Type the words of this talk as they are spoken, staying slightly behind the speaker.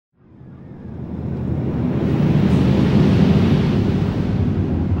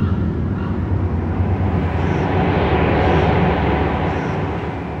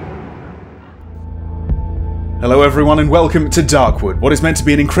Hello everyone and welcome to Darkwood, what is meant to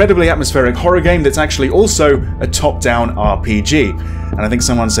be an incredibly atmospheric horror game that's actually also a top-down RPG. And I think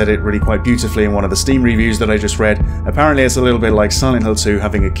someone said it really quite beautifully in one of the Steam reviews that I just read. Apparently it's a little bit like Silent Hill 2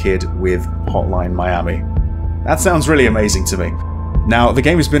 having a kid with Hotline Miami. That sounds really amazing to me. Now, the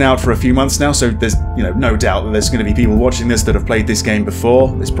game has been out for a few months now, so there's, no doubt that there's going to be people watching this that have played this game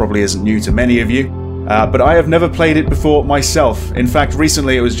before. This probably isn't new to many of you. But I have never played it before myself. In fact,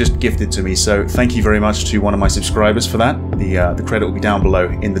 recently it was just gifted to me, so thank you very much to one of my subscribers for that. The credit will be down below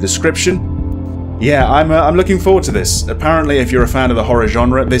in the description. Yeah, I'm looking forward to this. Apparently, if you're a fan of the horror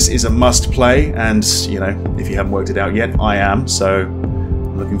genre, this is a must-play, and, if you haven't worked it out yet, I am, so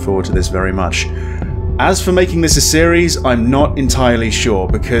I'm looking forward to this very much. As for making this a series, I'm not entirely sure,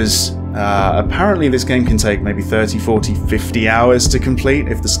 because apparently this game can take maybe 30, 40, 50 hours to complete,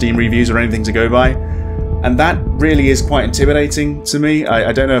 if the Steam reviews are anything to go by. And that really is quite intimidating to me.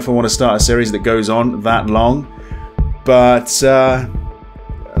 I don't know if I want to start a series that goes on that long, but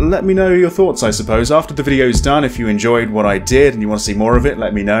let me know your thoughts, I suppose. After the video is done, if you enjoyed what I did and you want to see more of it,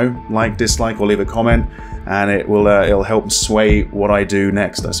 let me know. Like, dislike, or leave a comment, and it'll help sway what I do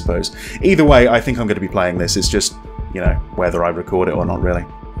next, I suppose. Either way, I think I'm going to be playing this. It's just, whether I record it or not, really.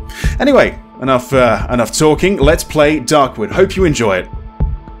 Anyway, enough talking. Let's play Darkwood. Hope you enjoy it.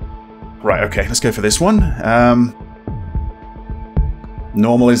 Right, okay, let's go for this one.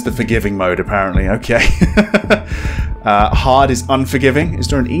 Normal is the forgiving mode, apparently. Okay. Hard is unforgiving. Is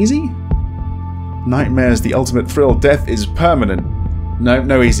there an easy? Nightmare is the ultimate thrill. Death is permanent.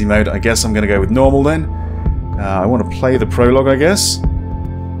 No easy mode. I guess I'm going to go with normal then. I want to play the prologue, I guess.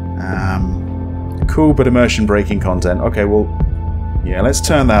 Cool, but immersion-breaking content. Okay, well, yeah, let's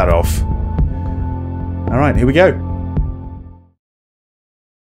turn that off. Alright, here we go.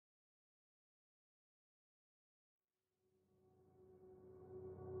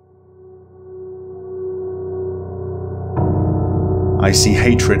 I see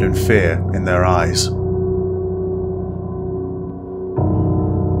hatred and fear in their eyes.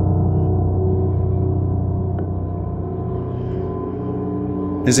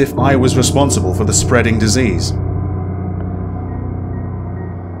 As if I was responsible for the spreading disease.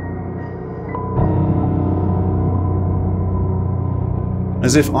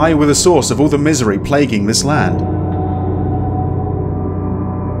 As if I were the source of all the misery plaguing this land.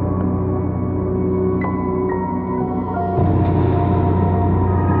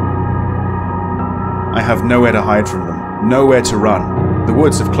 I have nowhere to hide from them, nowhere to run. The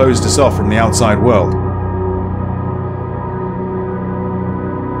woods have closed us off from the outside world.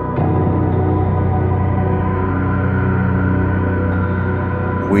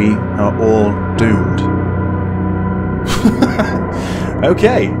 We are all doomed.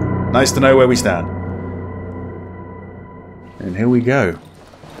 Okay, nice to know where we stand. And here we go.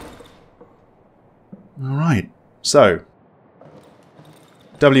 Alright, so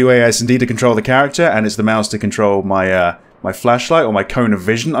WASD to control the character, and it's the mouse to control my my flashlight, or my cone of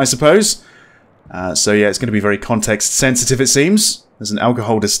vision, I suppose. So yeah, it's going to be very context sensitive, it seems. There's an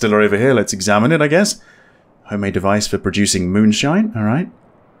alcohol distiller over here, let's examine it, I guess. Homemade device for producing moonshine, alright.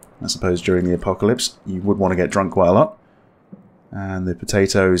 I suppose during the apocalypse, you would want to get drunk quite a lot. And the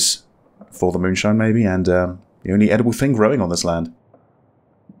potatoes for the moonshine, maybe, and the only edible thing growing on this land.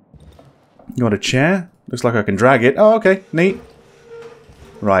 Got a chair? Looks like I can drag it. Oh, okay, neat.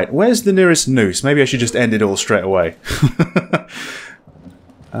 Right, where's the nearest noose? Maybe I should just end it all straight away.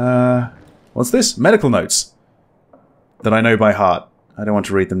 What's this? Medical notes. That I know by heart. I don't want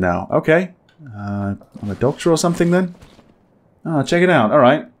to read them now. Okay. I'm a doctor or something then? Oh, check it out.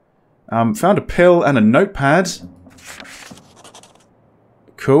 Alright. Found a pill and a notepad.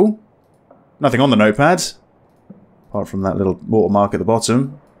 Cool. Nothing on the notepad. Apart from that little watermark at the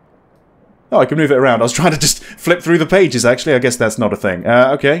bottom. Oh, I can move it around. I was trying to just flip through the pages, actually. I guess that's not a thing.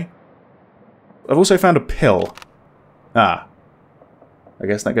 Okay. I've also found a pill. Ah. I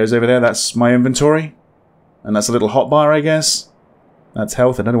guess that goes over there. That's my inventory. And that's a little hot bar, I guess. That's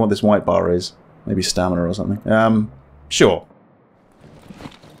health. I don't know what this white bar is. Maybe stamina or something. Sure.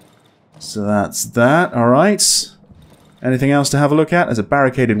 So that's that. Alright. Anything else to have a look at? There's a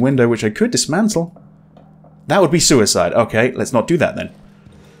barricaded window which I could dismantle. That would be suicide. Okay, let's not do that then.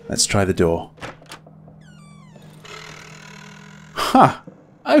 Let's try the door. Huh.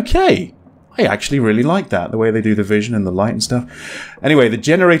 Okay. I actually really like that, the way they do the vision and the light and stuff. Anyway, the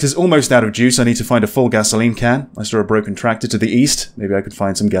generator's almost out of juice. I need to find a full gasoline can. I saw a broken tractor to the east. Maybe I could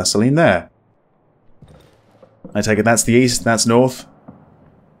find some gasoline there. I take it that's the east, that's north.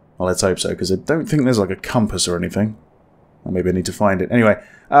 Well, let's hope so, because I don't think there's like a compass or anything. Or maybe I need to find it. Anyway,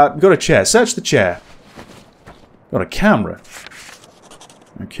 we've got a chair. Search the chair. Got a camera.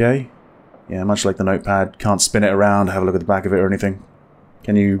 Okay. Yeah, much like the notepad. Can't spin it around, have a look at the back of it or anything.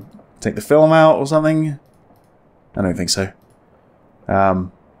 Can you take the film out or something? I don't think so.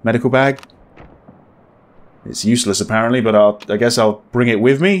 Medical bag. It's useless apparently, but I guess I'll bring it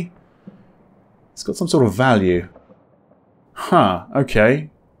with me. It's got some sort of value. Huh, okay.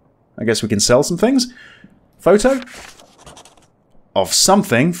 I guess we can sell some things. Photo of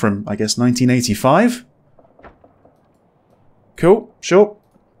something from, I guess, 1985. Cool, sure.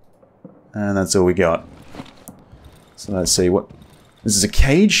 And that's all we got. So let's see what... This is a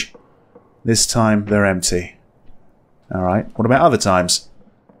cage. This time they're empty. Alright, what about other times?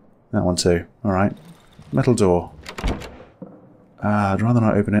 That one too. Alright. Metal door. I'd rather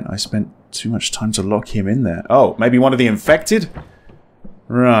not open it. I spent too much time to lock him in there. Oh, maybe one of the infected?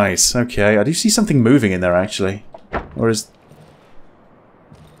 Right, okay. I do see something moving in there, actually. Or is...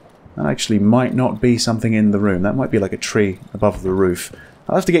 That actually might not be something in the room. That might be like a tree above the roof.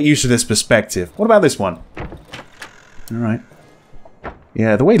 I'll have to get used to this perspective. What about this one? Alright.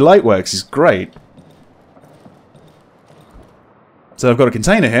 Yeah, the way light works is great. So I've got a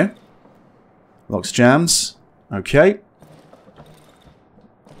container here. Locks jams. Okay.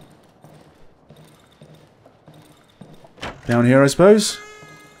 Down here, I suppose.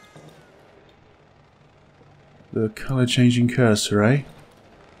 The colour changing cursor, eh?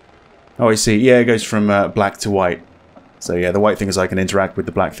 Oh, I see. Yeah, it goes from black to white. So yeah, the white things I can interact with,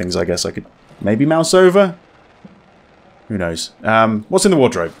 the black things I guess I could maybe mouse over? Who knows? What's in the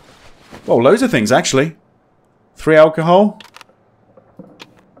wardrobe? Oh, loads of things, actually. 3 alcohol.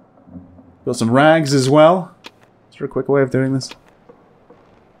 Got some rags as well. Is there a quick way of doing this?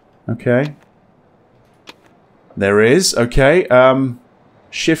 Okay. There is. Okay.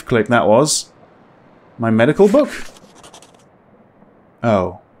 Shift click, that was. My medical book?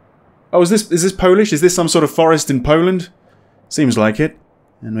 Oh. Oh, is this Polish? Is this some sort of forest in Poland? Seems like it.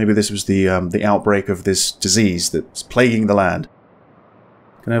 And maybe this was the outbreak of this disease that's plaguing the land.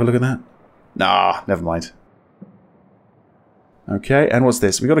 Can I have a look at that? Nah, never mind. Okay, and what's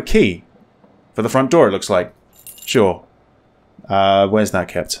this? We got a key. For the front door, it looks like. Sure. Where's that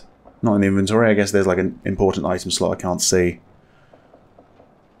kept? Not in the inventory. I guess there's like an important item slot I can't see.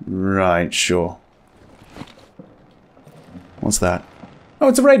 Right, sure. What's that? Oh,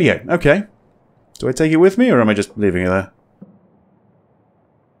 it's a radio. Okay. Do I take it with me, or am I just leaving it there?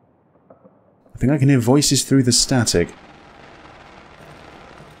 I think I can hear voices through the static.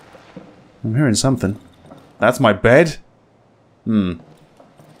 I'm hearing something. That's my bed? Hmm.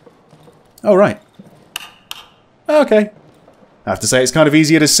 Oh, right. Okay. I have to say, it's kind of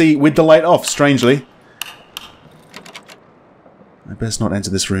easier to see with the light off, strangely. I best not enter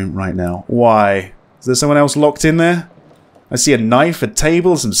this room right now. Why? Is there someone else locked in there? I see a knife, a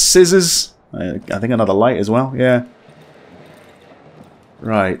table, some scissors. I think another light as well, yeah.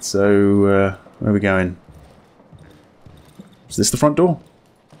 Right, so, where are we going? Is this the front door?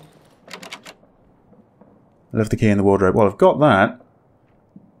 I left the key in the wardrobe. Well, I've got that.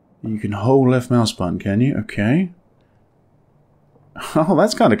 You can hold left mouse button, can you? Okay. Oh,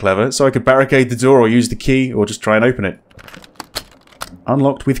 that's kind of clever. So I could barricade the door or use the key or just try and open it.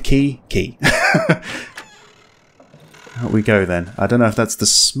 Unlocked with key. Out we go then. I don't know if that's the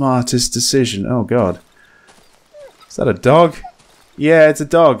smartest decision. Oh god. Is that a dog? Yeah, it's a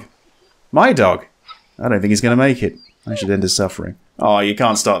dog. My dog. I don't think he's going to make it. I should end his suffering. Oh, you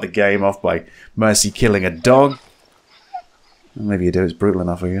can't start the game off by mercy killing a dog. Well, maybe you do. It's brutal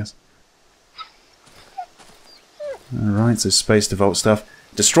enough, I guess. Alright, so space to vault stuff.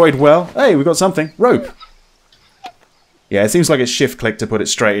 Destroyed well. Hey, we got something. Rope. Yeah, it seems like it's shift click to put it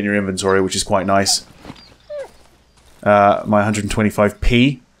straight in your inventory, which is quite nice. My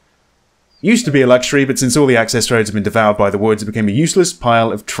 125p. Used to be a luxury, but since all the access roads have been devoured by the woods, it became a useless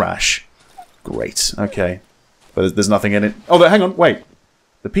pile of trash. Great. Okay. But there's nothing in it. Oh, hang on. Wait.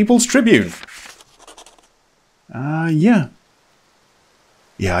 The People's Tribune. Yeah.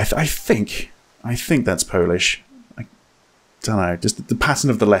 Yeah, I think that's Polish. I don't know. Just the pattern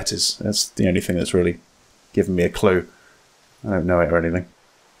of the letters. That's the only thing that's really given me a clue. I don't know it or anything.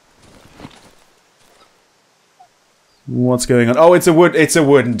 What's going on? Oh, it's a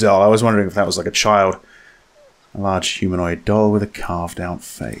wooden doll. I was wondering if that was like a child. A large humanoid doll with a carved out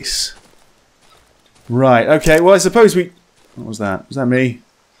face. Right, okay. Well, I suppose we... What was that? Was that me?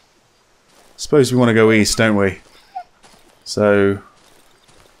 Suppose we want to go east, don't we? So...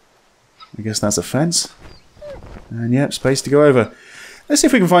 I guess that's a fence. And yep, space to go over. Let's see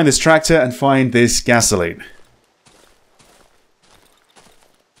if we can find this tractor and find this gasoline.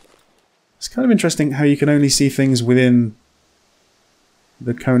 It's kind of interesting how you can only see things within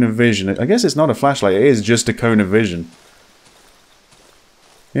the cone of vision. I guess it's not a flashlight, it is just a cone of vision.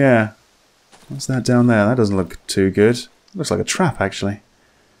 Yeah. What's that down there? That doesn't look too good. Looks like a trap, actually.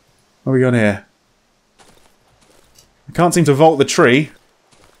 What have we got here? I can't seem to vault the tree.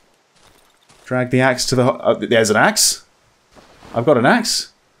 Drag the axe to the... there's an axe? I've got an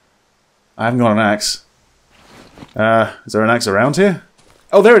axe? I haven't got an axe. Is there an axe around here?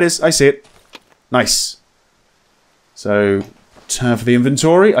 Oh, there it is. I see it. Nice. So, turn for the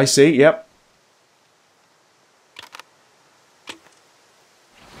inventory. I see. Yep.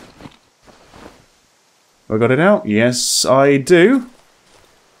 Have I got it out? Yes, I do.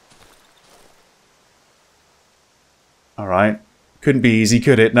 Alright. Couldn't be easy,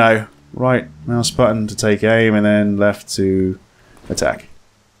 could it? No. Right mouse button to take aim, and then left to attack.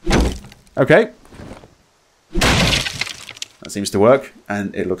 Okay. That seems to work.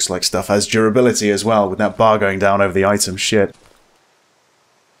 And it looks like stuff has durability as well, with that bar going down over the item. Shit.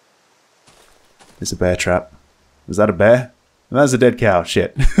 It's a bear trap. Was that a bear? That's a dead cow.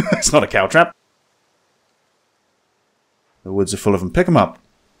 Shit. It's not a cow trap. The woods are full of them. Pick them up.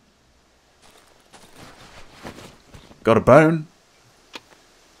 Got a bone.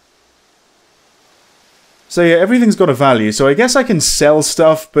 So yeah, everything's got a value. So I guess I can sell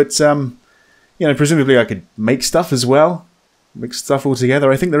stuff, but you know, presumably I could make stuff as well. Mix stuff all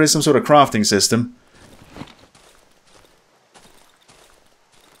together. I think there is some sort of crafting system.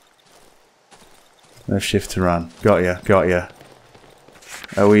 Left shift to run. Got ya, got ya.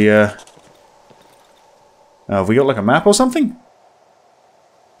 Are we have we got like a map or something?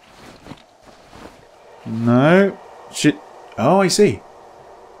 No. Shit. Oh, I see.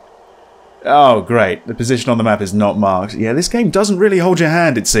 Oh, great. The position on the map is not marked. Yeah, this game doesn't really hold your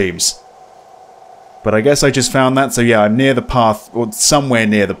hand, it seems. But I guess I just found that, so yeah, I'm near the path, or somewhere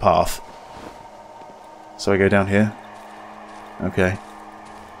near the path. So I go down here. Okay.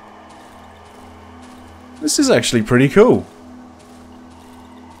 This is actually pretty cool.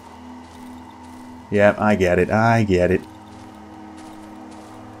 Yeah, I get it. I get it.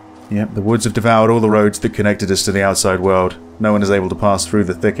 Yep, the woods have devoured all the roads that connected us to the outside world. No one is able to pass through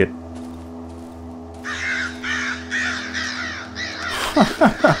the thicket.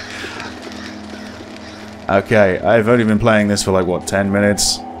 Okay, I've only been playing this for like, what, 10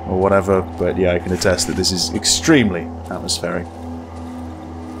 minutes? Or whatever, but yeah, I can attest that this is extremely atmospheric.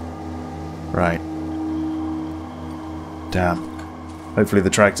 Right. Damn. Hopefully the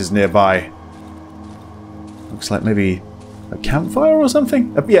tractor's nearby. Looks like maybe a campfire or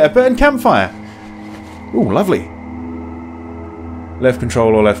something? Yeah, a burnt campfire. Ooh, lovely. Left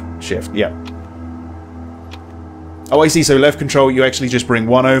control or left shift, yeah. Oh, I see, so left control you actually just bring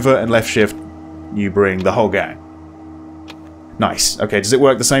one over, and left shift you bring the whole gang. Nice. Okay, does it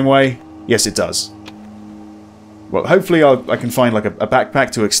work the same way? Yes, it does. Well, hopefully I can find like a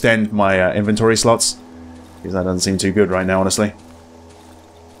backpack to extend my inventory slots. Because that doesn't seem too good right now, honestly.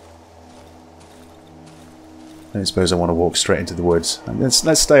 I don't suppose I want to walk straight into the woods.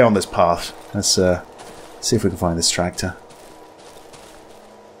 Let's stay on this path. Let's see if we can find this tractor.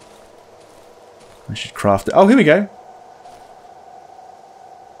 I should craft it. Oh, here we go.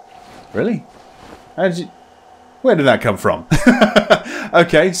 Really? How did you... Where did that come from?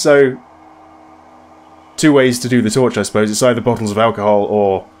 Okay, so... two ways to do the torch, I suppose. It's either bottles of alcohol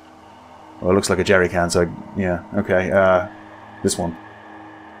or... Well, it looks like a jerry can, so... Yeah, okay. This one.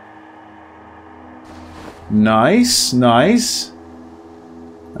 Nice, nice.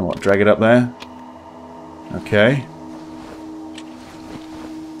 And what, drag it up there? Okay.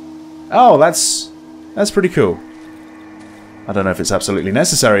 Oh, that's pretty cool. I don't know if it's absolutely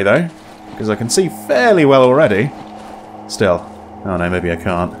necessary, though. Because I can see fairly well already. Still. Oh no, maybe I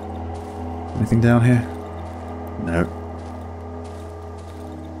can't. Anything down here? No.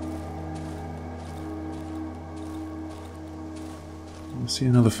 I see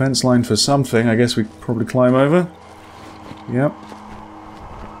another fence line for something. I guess we probably climb over. Yep.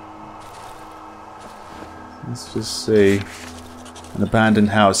 Let's just see. An abandoned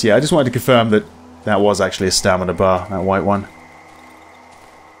house. Yeah, I just wanted to confirm that that was actually a stamina bar, that white one.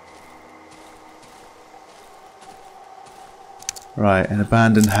 Right, an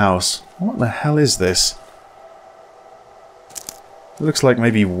abandoned house. What the hell is this? It looks like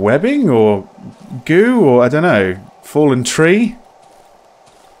maybe webbing or goo or I don't know. Fallen tree?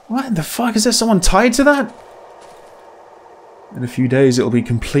 What the fuck? Is there someone tied to that? In a few days it'll be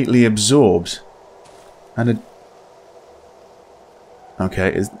completely absorbed. And it...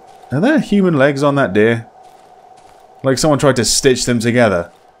 Okay, are there human legs on that deer? Like someone tried to stitch them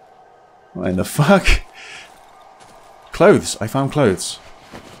together. What in the fuck? Clothes. I found clothes.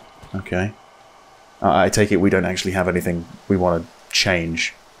 Okay. I take it we don't actually have anything we want to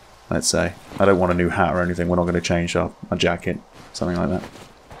change. Let's say. I don't want a new hat or anything. We're not going to change our jacket. Something like that.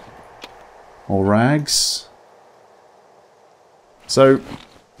 More rags. So,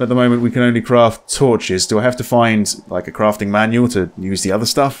 at the moment we can only craft torches. Do I have to find, like, a crafting manual to use the other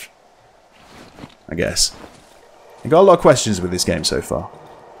stuff? I guess. I got a lot of questions with this game so far.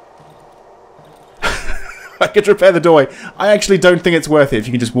 I could repair the doorway. I actually don't think it's worth it if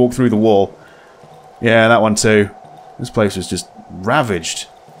you can just walk through the wall. Yeah, that one too. This place was just ravaged.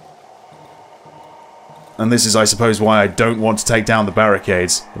 And this is, I suppose, why I don't want to take down the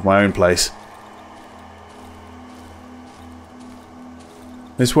barricades of my own place.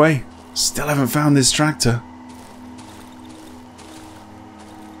 This way? Still haven't found this tractor.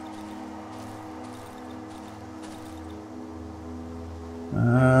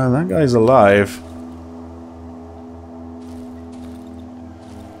 That guy's alive.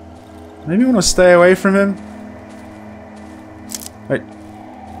 Maybe I want to stay away from him? Wait.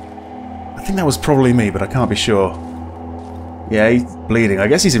 I think that was probably me, but I can't be sure. Yeah, he's bleeding. I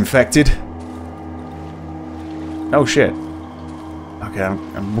guess he's infected. Oh shit. Okay,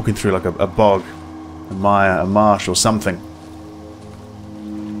 I'm walking through like a bog, a mire, a marsh or something.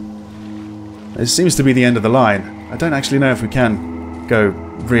 This seems to be the end of the line. I don't actually know if we can go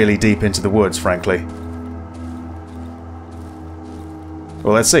really deep into the woods, frankly.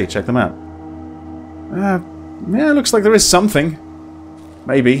 Well, let's see. Check them out. Yeah, looks like there is something.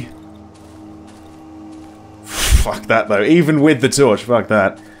 Maybe. Fuck that, though. Even with the torch, fuck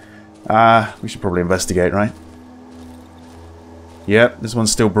that. We should probably investigate, right? Yep, this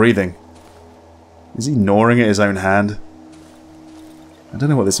one's still breathing. Is he gnawing at his own hand? I don't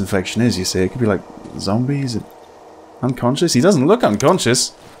know what this infection is, you see. It could be like zombies. Unconscious? He doesn't look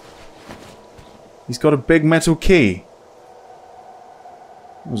unconscious. He's got a big metal key.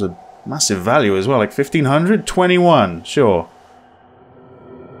 It was a massive value as well, like 1500? 21, sure.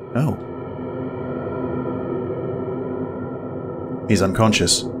 Oh. He's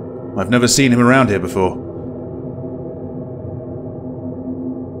unconscious. I've never seen him around here before.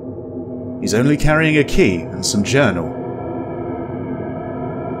 He's only carrying a key and some journal.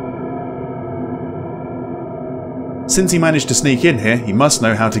 Since he managed to sneak in here, he must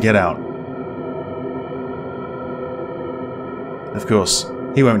know how to get out. Of course,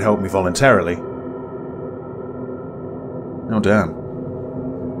 he won't help me voluntarily. Oh damn.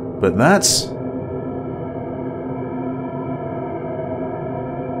 But that's...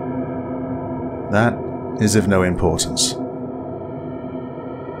 that is of no importance.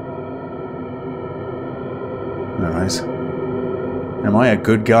 Alright. Am I a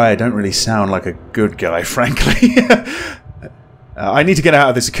good guy? I don't really sound like a good guy, frankly. I need to get out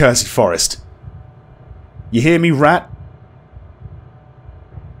of this accursed forest. You hear me, rat?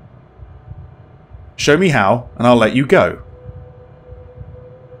 Show me how, and I'll let you go.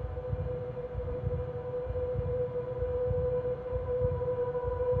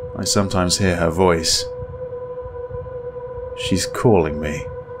 I sometimes hear her voice. She's calling me.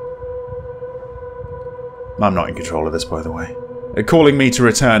 I'm not in control of this, by the way. They're calling me to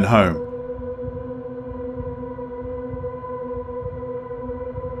return home.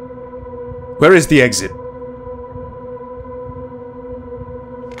 Where is the exit?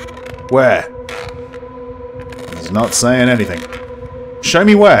 Where? He's not saying anything. Show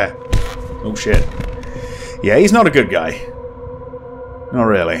me where. Oh shit. Yeah, he's not a good guy. Not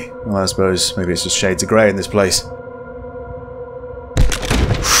really. Well, I suppose maybe it's just shades of grey in this place.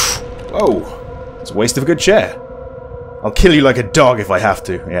 Whoa. It's a waste of a good chair. I'll kill you like a dog if I have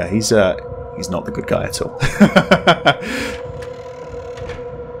to. Yeah, he's not the good guy at all.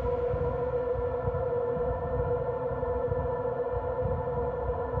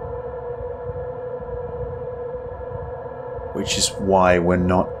 Which is why we're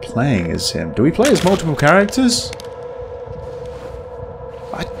not playing as him. Do we play as multiple characters?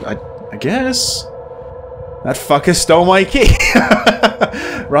 I guess. That fucker stole my key.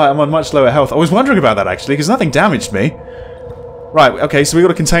 Right, I'm on much lower health. I was wondering about that actually, because nothing damaged me. Right, okay, so we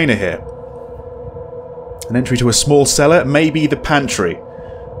got a container here. An entry to a small cellar, maybe the pantry.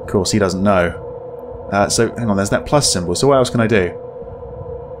 Of course, he doesn't know. So, hang on, there's that plus symbol. So what else can I do?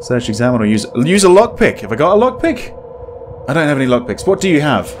 Search, examine, or use a lockpick. Have I got a lockpick? I don't have any lockpicks. What do you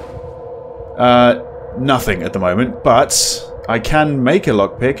have? Nothing at the moment, but I can make a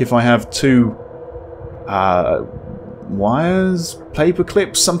lockpick if I have two wires, paper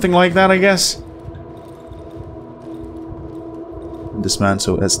clips, something like that, I guess.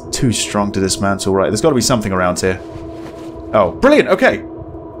 Dismantle. That's too strong to dismantle. Right, there's got to be something around here. Oh, brilliant. Okay.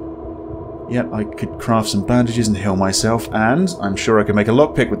 Yep, I could craft some bandages and heal myself, and I'm sure I can make a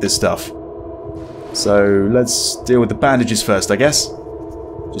lockpick with this stuff. So let's deal with the bandages first, I guess.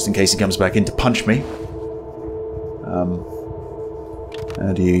 Just in case he comes back in to punch me.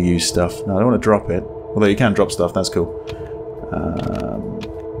 How do you use stuff? No, I don't want to drop it. Although you can drop stuff, that's cool.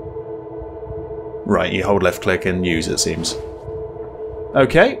 Right, you hold left click and use, it seems.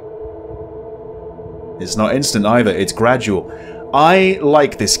 Okay. It's not instant either, it's gradual. I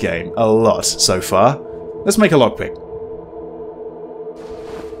like this game a lot so far. Let's make a lockpick.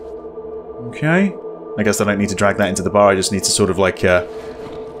 Okay. I guess I don't need to drag that into the bar, I just need to sort of like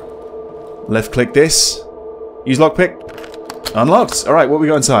left click this. Use lockpick. Unlocked! Alright, what we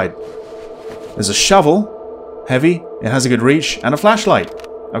got inside? There's a shovel. Heavy. It has a good reach. And a flashlight.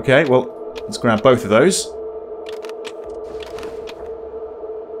 Okay, well, let's grab both of those.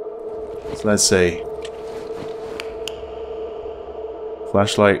 So let's see.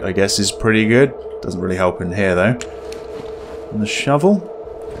 Flashlight, I guess, is pretty good. Doesn't really help in here, though. And the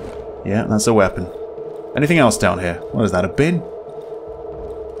shovel? Yeah, that's a weapon. Anything else down here? What is that, a bin?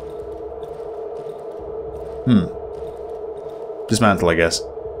 Dismantle, I guess.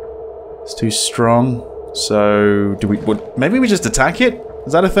 It's too strong. So, do we... maybe we just attack it?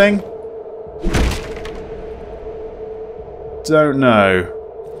 Is that a thing? Don't know.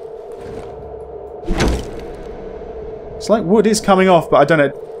 It's like wood is coming off, but I don't know.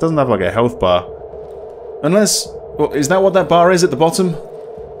 It doesn't have like a health bar. Unless... well, is that what that bar is at the bottom?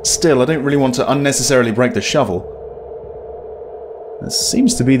 Still, I don't really want to unnecessarily break the shovel. That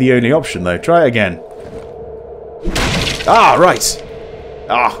seems to be the only option, though. Try it again. Ah, right!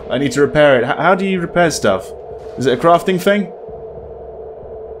 Ah, I need to repair it. How do you repair stuff? Is it a crafting thing?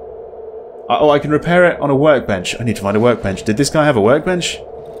 Oh, I can repair it on a workbench. I need to find a workbench. Did this guy have a workbench?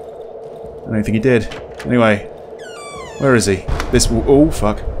 I don't think he did. Anyway. Where is he? This... oh,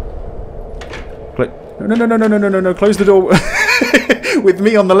 fuck. Click. No. Close the door. With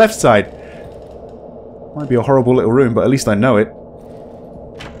me on the left side. Might be a horrible little room, but at least I know it.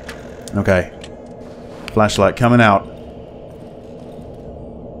 Okay. Flashlight coming out.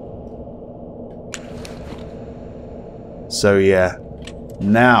 So yeah.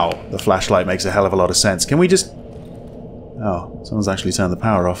 Now the flashlight makes a hell of a lot of sense. Can we just... oh, someone's actually turned the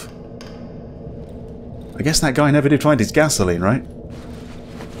power off. I guess that guy never did find his gasoline, right?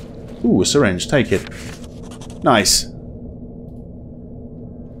 Ooh, a syringe. Take it. Nice.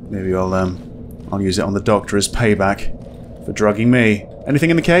 Maybe I'll use it on the doctor as payback for drugging me. Anything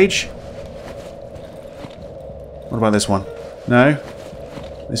in the cage? What about this one? No?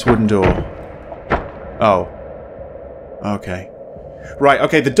 This wooden door. Oh. Okay. Right,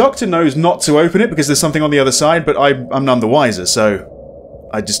 okay, the doctor knows not to open it because there's something on the other side, but I'm none the wiser, so...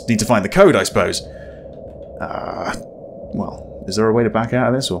 I just need to find the code, I suppose. Well, is there a way to back out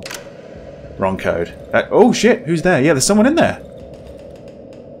of this, or... wrong code. Oh, shit, who's there? Yeah, there's someone in there.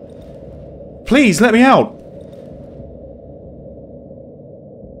 Please, let me out!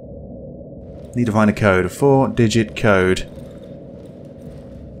 Need to find a code. A 4-digit code.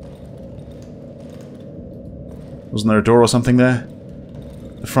 Wasn't there a door or something there?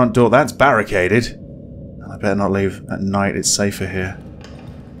 The front door, that's barricaded. I better not leave at night, it's safer here.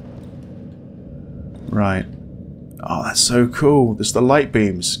 Right. Oh, that's so cool. There's the light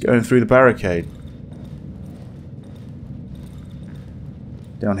beams going through the barricade.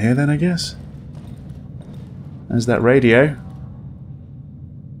 Down here then, I guess? There's that radio.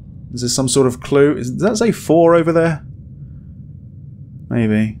 Is there some sort of clue? Does that say 4 over there?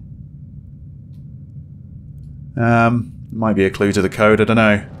 Maybe. Might be a clue to the code, I don't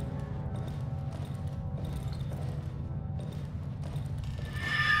know.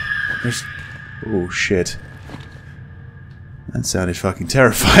 There's... oh, shit. That sounded fucking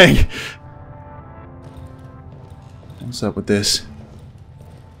terrifying. What's up with this?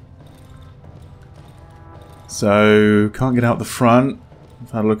 So, can't get out the front.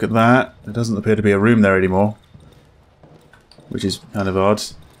 I've had a look at that. There doesn't appear to be a room there anymore. Which is kind of odd.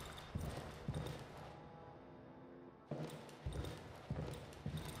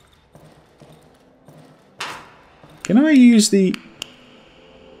 Can I use the...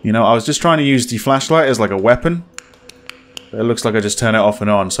 you know, I was just trying to use the flashlight as like a weapon. But it looks like I just turn it off and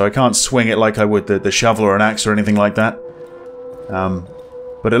on, so I can't swing it like I would the shovel or an axe or anything like that.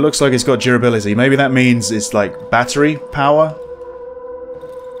 But it looks like it's got durability. Maybe that means it's like battery power?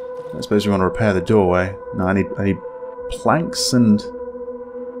 I suppose we want to repair the doorway. No, I need planks and...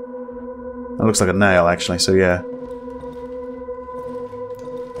 that looks like a nail, actually, so yeah.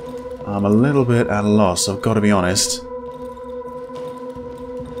 I'm a little bit at a loss, I've got to be honest.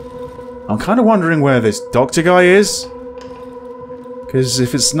 I'm kind of wondering where this doctor guy is. Because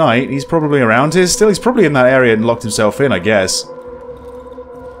if it's night, he's probably around here still. He's probably in that area and locked himself in, I guess.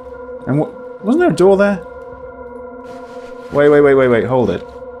 And wasn't there a door there? Wait, hold it.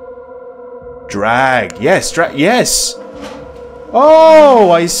 Drag. Yes, yes!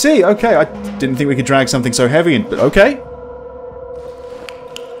 Oh, I see. Okay, I didn't think we could drag something so heavy in, but okay.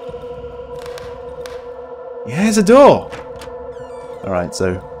 Yeah, there's a door. Alright,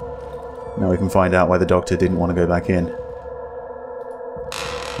 so now we can find out why the doctor didn't want to go back in.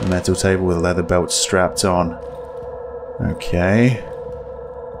 A metal table with a leather belt strapped on. Okay.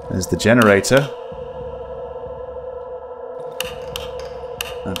 There's the generator.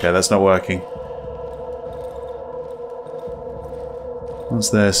 Okay, that's not working. What's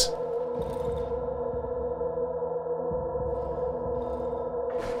this?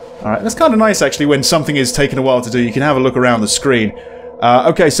 Alright, that's kind of nice actually when something is taking a while to do. You can have a look around the screen.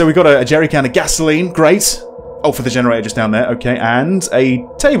 Okay, so we got a jerry can of gasoline. Great. Oh, for the generator just down there. Okay, and a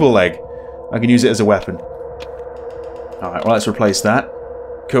table leg. I can use it as a weapon. Alright, well let's replace that.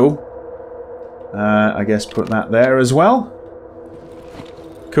 Cool. I guess put that there as well.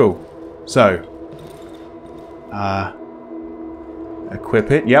 Cool. So.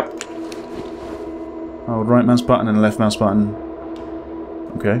 Equip it. Yep. Hold right mouse button and left mouse button.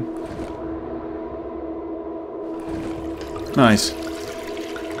 Okay. Nice.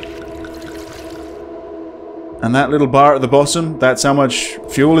 And that little bar at the bottom, that's how much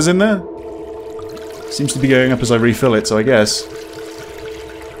fuel is in there? Seems to be going up as I refill it, so I guess.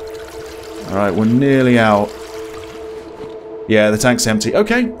 Alright, we're nearly out. Yeah, the tank's empty.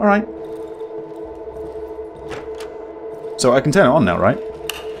 Okay, alright. So I can turn it on now, right?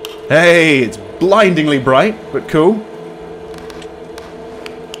 Hey, it's blindingly bright, but cool.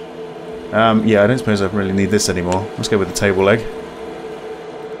 Yeah, I don't suppose I really need this anymore. Let's go with the table leg.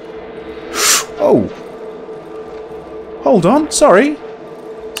 Oh! Hold on, sorry.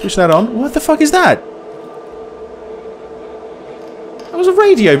 Switch that on. What the fuck is that? That was a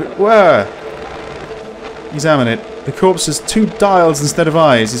radio. Where? Examine it. The corpse has 2 dials instead of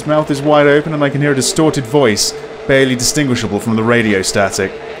eyes. His mouth is wide open and I can hear a distorted voice, barely distinguishable from the radio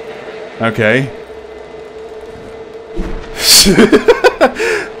static. Okay.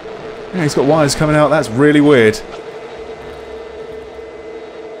 Yeah, he's got wires coming out. That's really weird.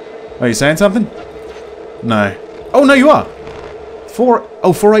 Are you saying something? No. Oh, no, you are.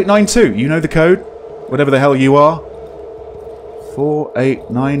 4892. You know the code? Whatever the hell you are.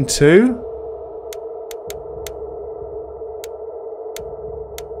 4892.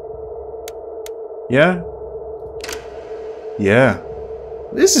 Yeah? Yeah.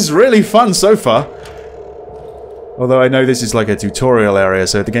 This is really fun so far. Although I know this is like a tutorial area,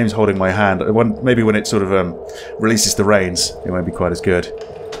 so the game's holding my hand. Maybe when it sort of releases the reins, it won't be quite as good.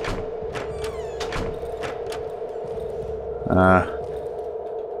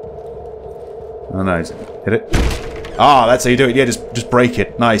 Oh no, hit it. Ah, that's how you do it. Yeah, just break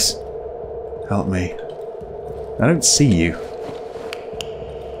it. Nice. Help me. I don't see you.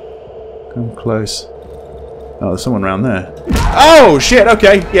 Come close. Oh, there's someone around there. Oh, shit,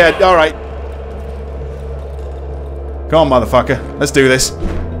 okay. Yeah, alright. Come on, motherfucker. Let's do this.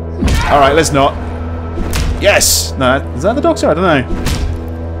 Alright, let's not. Yes! No, is that the doctor? I don't know.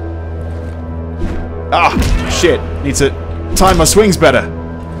 Ah, shit. Need to time my swings better.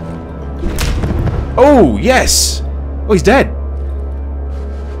 Oh, yes! Oh, he's dead.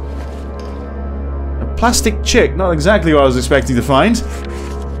 A plastic chick. Not exactly what I was expecting to find.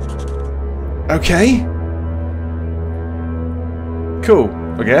 Okay. Cool,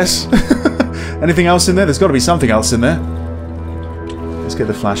 I guess. Anything else in there? There's got to be something else in there. Let's get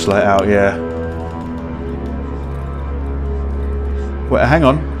the flashlight out, yeah. Wait, hang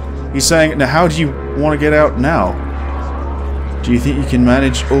on. He's saying, now how do you want to get out now? Do you think you can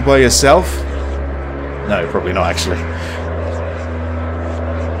manage all by yourself? No, probably not, actually.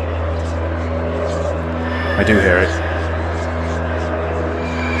 I do hear it.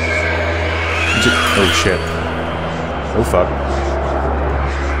 Oh, shit. Oh, fuck.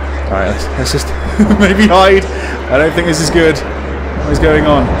 Alright, let's just maybe hide. I don't think this is good. What is going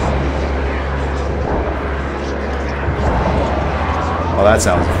on? Oh, that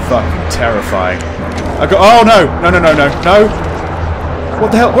sounds fucking terrifying. Oh, no! No, no, no, no, no!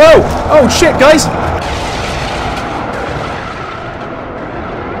 What the hell? Whoa! Oh, shit, guys!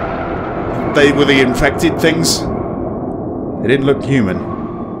 They were the infected things. They didn't look human.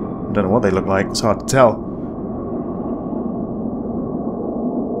 I don't know what they look like. It's hard to tell.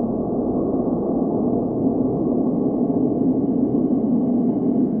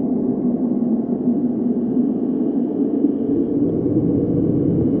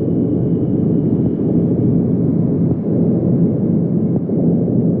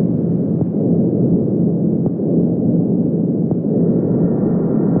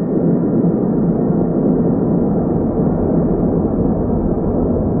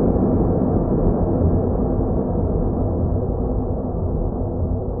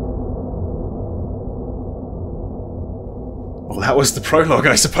 was the prologue,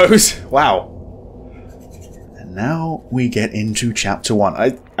 I suppose. Wow. And now we get into Chapter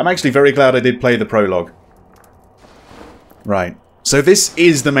 1. I'm actually very glad I did play the prologue. Right. So this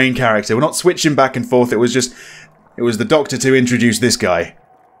is the main character. We're not switching back and forth. It was the Doctor to introduce this guy.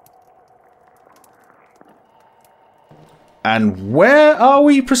 And where are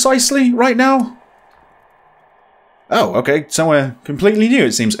we precisely right now? Oh, okay. Somewhere completely new,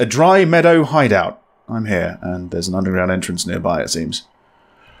 it seems. A dry meadow hideout. I'm here, and there's an underground entrance nearby, it seems.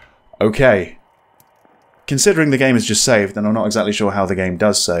 Okay. Considering the game is just saved, and I'm not exactly sure how the game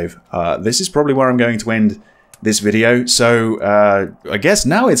does save, this is probably where I'm going to end this video. So, I guess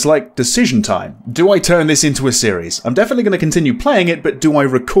now it's like decision time. Do I turn this into a series? I'm definitely going to continue playing it, but do I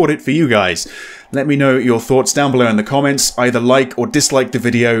record it for you guys? Let me know your thoughts down below in the comments. Either like or dislike the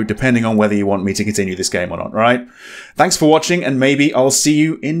video, depending on whether you want me to continue this game or not, alright? Thanks for watching, and maybe I'll see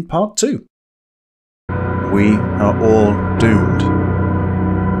you in part 2. We are all doomed.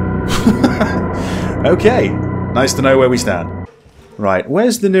 Okay, nice to know where we stand. Right,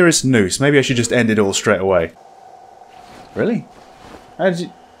 where's the nearest noose? Maybe I should just end it all straight away. Really? Where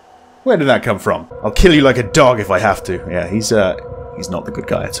did that come from? I'll kill you like a dog if I have to. Yeah, he's not the good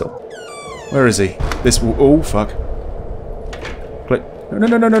guy at all. Where is he? This... Oh, fuck.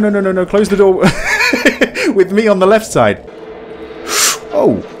 No, close the door. With me on the left side.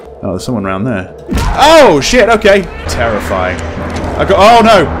 Oh, there's someone around there. Oh, shit, okay. Terrifying. I got... Oh,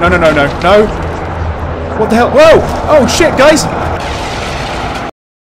 no. No. What the hell? Whoa! Oh, shit, guys!